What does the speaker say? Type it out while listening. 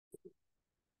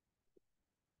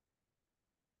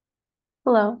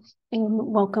Hello, and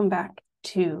welcome back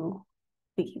to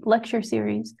the lecture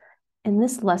series. In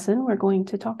this lesson, we're going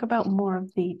to talk about more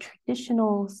of the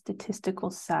traditional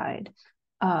statistical side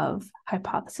of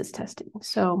hypothesis testing.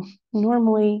 So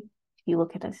normally, if you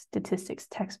look at a statistics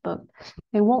textbook,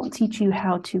 they won't teach you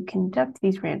how to conduct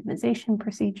these randomization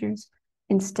procedures.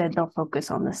 Instead, they'll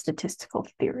focus on the statistical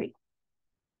theory.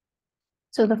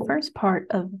 So the first part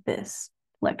of this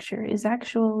lecture is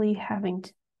actually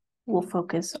we'll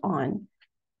focus on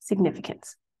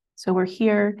significance. So we're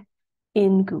here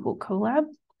in Google Colab.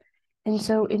 And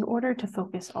so in order to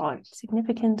focus on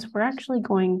significance, we're actually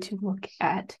going to look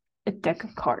at a deck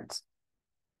of cards.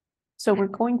 So we're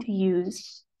going to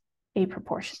use a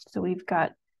proportion. So we've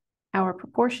got our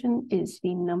proportion is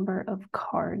the number of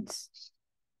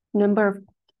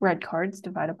red cards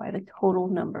divided by the total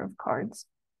number of cards.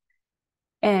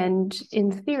 And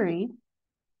in theory,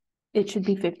 it should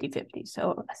be 50-50.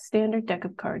 So a standard deck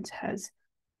of cards has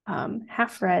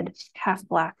half red, half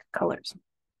black colors.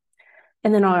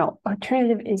 And then our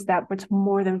alternative is that it's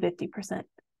more than 50%,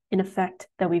 in effect,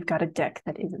 that we've got a deck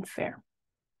that isn't fair.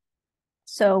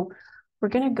 So we're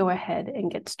going to go ahead and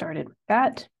get started with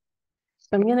that. So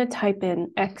I'm going to type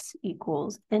in x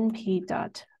equals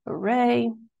np.array.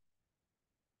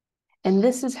 And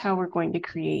this is how we're going to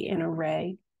create an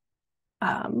array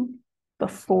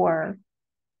before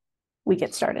we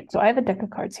get started. So I have a deck of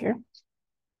cards here.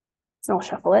 So I'll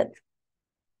shuffle it.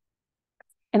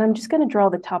 And I'm just going to draw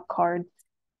the top card,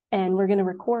 and we're going to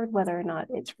record whether or not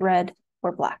it's red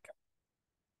or black.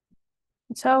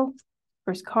 So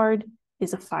first card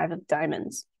is a 5 of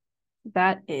diamonds.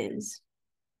 That is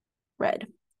red.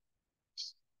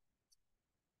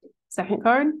 Second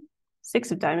card,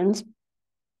 6 of diamonds,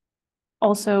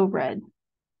 also red.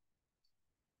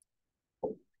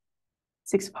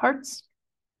 6 of hearts,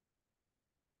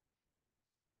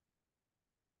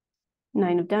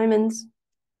 9 of diamonds.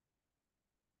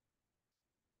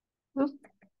 Oop,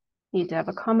 need to have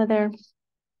a comma there.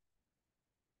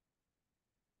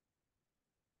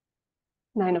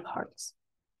 9 of hearts.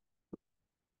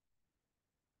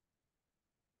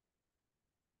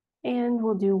 And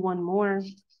we'll do one more,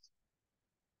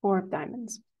 4 of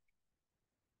diamonds.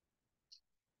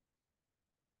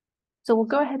 So we'll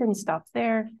go ahead and stop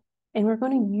there, and we're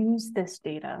going to use this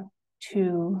data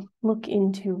to look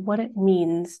into what it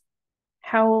means,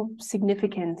 how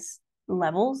significance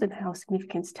levels and how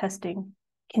significance testing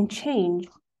can change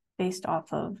based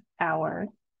off of our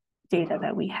data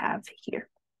that we have here.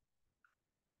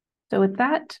 So with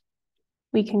that,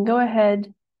 we can go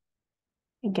ahead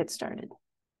and get started.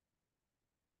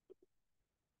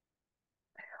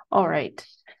 All right,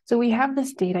 so we have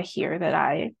this data here that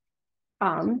I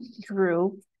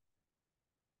drew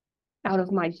out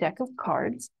of my deck of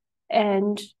cards.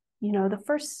 And, the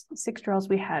first 6 draws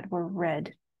we had were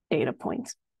red data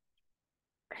points.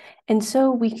 And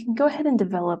so we can go ahead and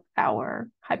develop our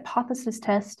hypothesis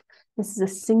test. This is a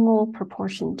single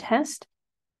proportion test.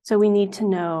 So we need to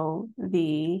know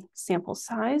the sample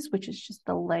size, which is just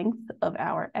the length of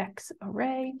our X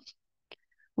array.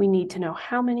 We need to know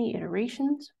how many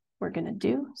iterations we're going to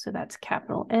do. So that's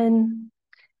capital N.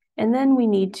 And then we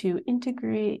need to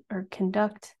integrate or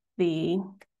conduct the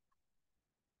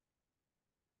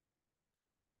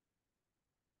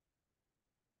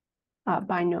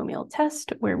binomial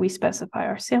test, where we specify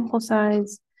our sample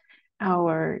size,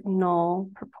 our null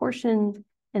proportion,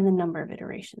 and the number of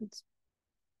iterations.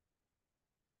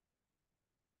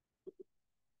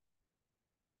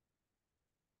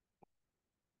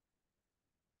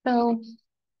 So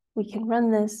we can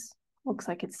run this. Looks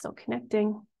like it's still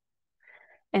connecting.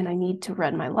 And I need to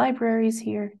run my libraries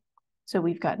here. So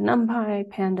we've got NumPy,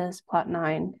 Pandas,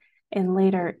 Plot9, and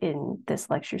later in this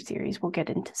lecture series, we'll get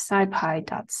into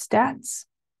scipy.stats.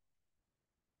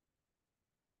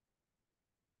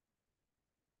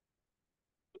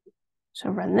 So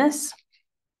run this.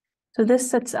 So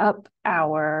this sets up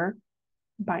our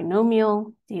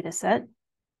binomial data set.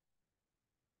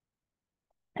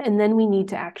 And then we need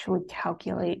to actually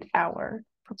calculate our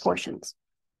proportions.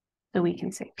 So we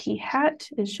can say p hat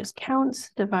is just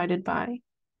counts divided by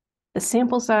the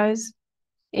sample size,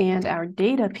 and our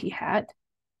data p hat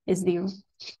is the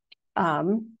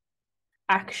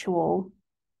actual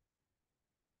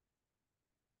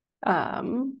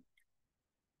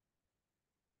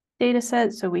data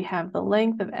set. So we have the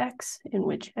length of X, in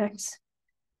which X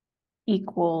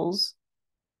equals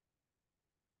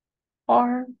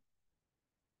R.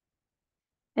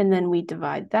 And then we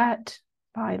divide that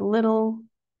by little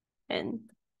n.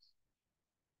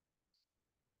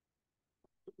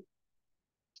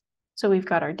 So we've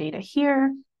got our data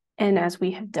here. And as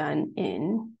we have done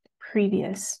in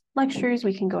previous lectures,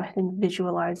 we can go ahead and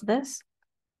visualize this.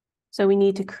 So we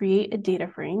need to create a data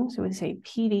frame. So we say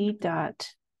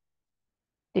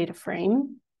pd.dataframe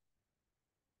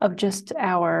of just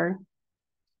our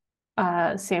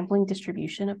sampling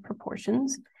distribution of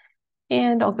proportions.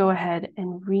 And I'll go ahead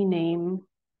and rename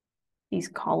these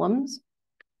columns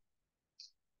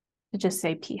to just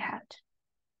say p hat.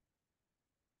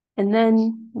 And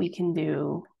then we can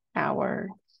do our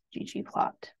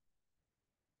ggplot.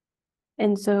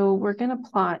 And so we're going to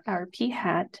plot our p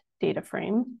hat data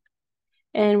frame,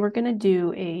 and we're going to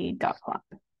do a dot plot.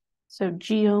 So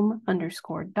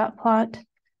geom_dot plot.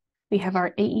 We have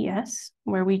our AES,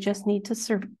 where we just need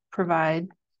to provide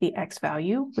the X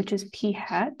value, which is p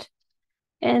hat,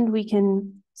 and we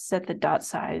can set the dot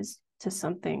size to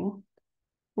something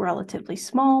relatively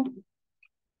small.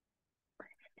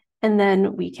 And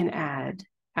then we can add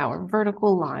our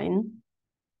vertical line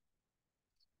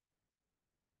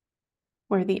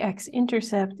where the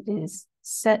x-intercept is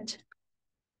set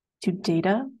to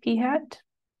data p hat.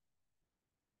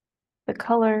 The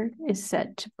color is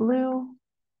set to blue,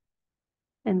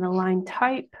 and the line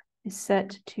type is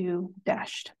set to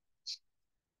dashed.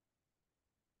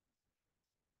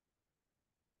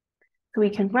 So we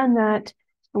can run that,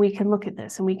 and we can look at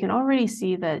this, and we can already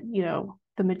see that,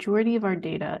 the majority of our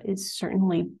data is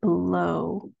certainly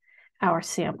below our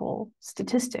sample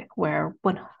statistic, where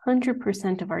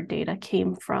 100% of our data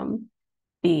came from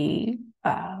the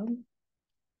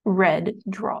red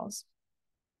draws.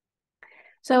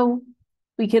 So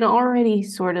we can already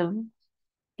sort of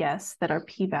guess that our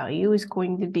p-value is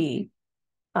going to be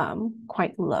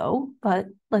quite low, but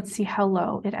let's see how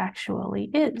low it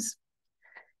actually is.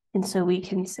 And so we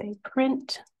can say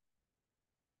print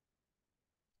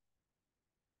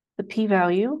the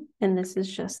p-value, and this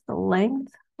is just the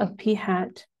length of p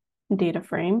hat data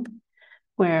frame,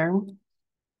 where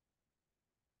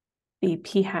the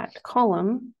p hat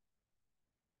column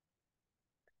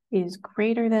is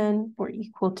greater than or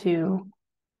equal to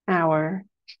our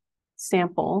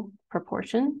sample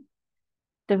proportion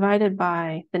divided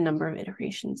by the number of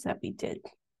iterations that we did.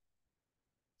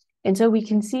 And so we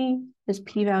can see this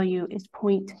p-value is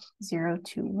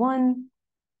 0.021,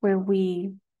 where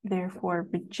we therefore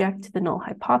reject the null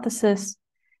hypothesis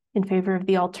in favor of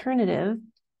the alternative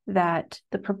that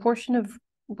the proportion of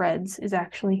reds is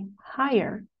actually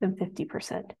higher than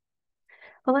 50%.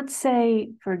 But let's say,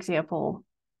 for example,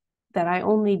 that I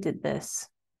only did this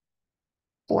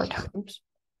 4 times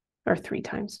or 3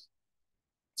 times.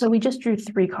 So we just drew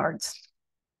 3 cards.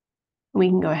 We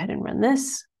can go ahead and run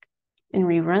this and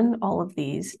rerun all of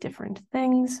these different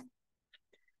things.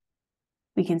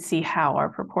 We can see how our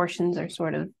proportions are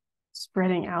sort of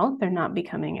spreading out. They're not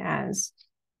becoming as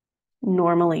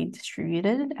normally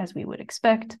distributed as we would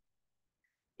expect.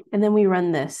 And then we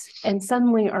run this, and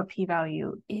suddenly our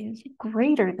p-value is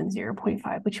greater than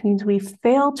 0.5, which means we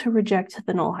fail to reject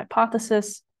the null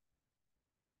hypothesis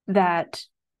that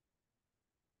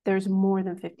there's more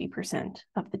than 50%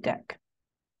 of the deck.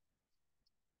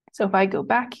 So if I go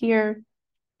back here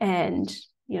and,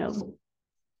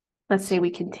 let's say we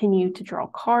continue to draw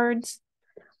cards.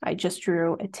 I just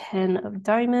drew a 10 of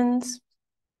diamonds,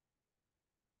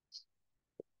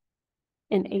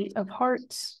 an 8 of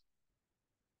hearts,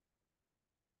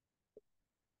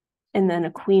 and then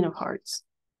a queen of hearts.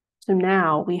 So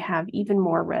now we have even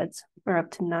more reds. We're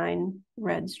up to 9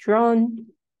 reds drawn.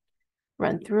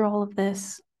 Run through all of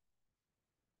this.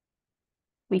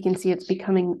 We can see it's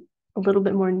becoming a little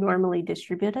bit more normally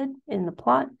distributed in the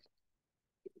plot.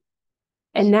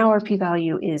 And now our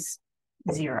p-value is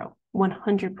 0.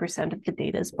 100% of the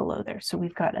data is below there. So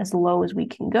we've got as low as we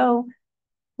can go,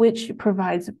 which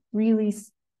provides really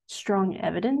strong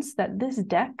evidence that this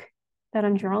deck that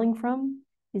I'm drawing from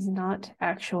is not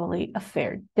actually a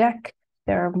fair deck.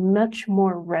 There are much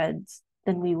more reds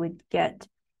than we would get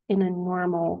in a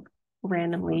normal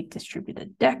randomly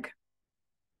distributed deck.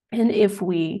 And if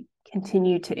we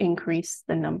continue to increase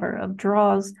the number of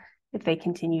draws, if they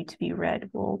continue to be red,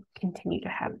 we'll continue to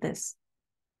have this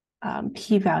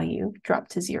p-value drop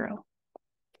to 0.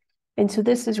 And so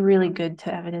this is really good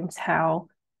to evidence how,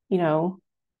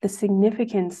 the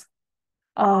significance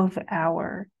of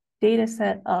our data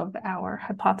set, of our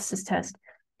hypothesis test,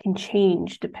 can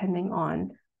change depending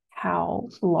on how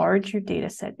large your data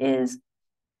set is,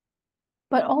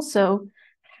 but also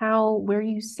where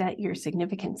you set your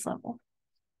significance level.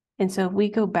 And so if we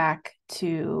go back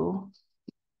to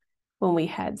when we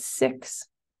had 6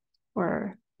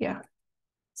 red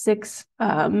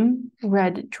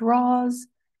draws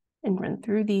and run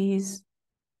through these,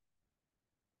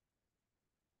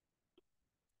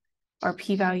 our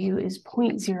p-value is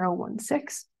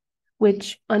 0.016,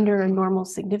 which under a normal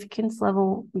significance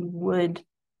level would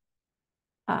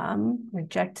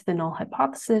reject the null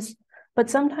hypothesis, but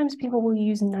sometimes people will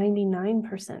use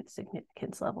 99%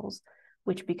 significance levels,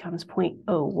 which becomes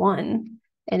 0.01.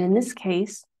 And in this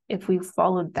case, if we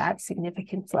followed that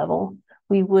significance level,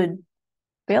 we would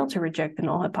fail to reject the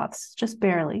null hypothesis, just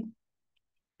barely.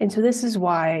 And so this is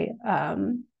why,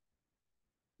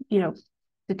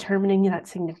 determining that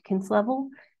significance level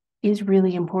is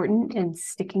really important, and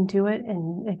sticking to it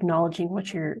and acknowledging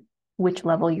which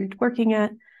level you're working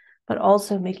at, but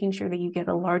also making sure that you get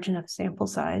a large enough sample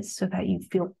size so that you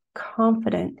feel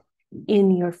confident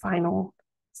in your final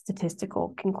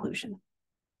statistical conclusion.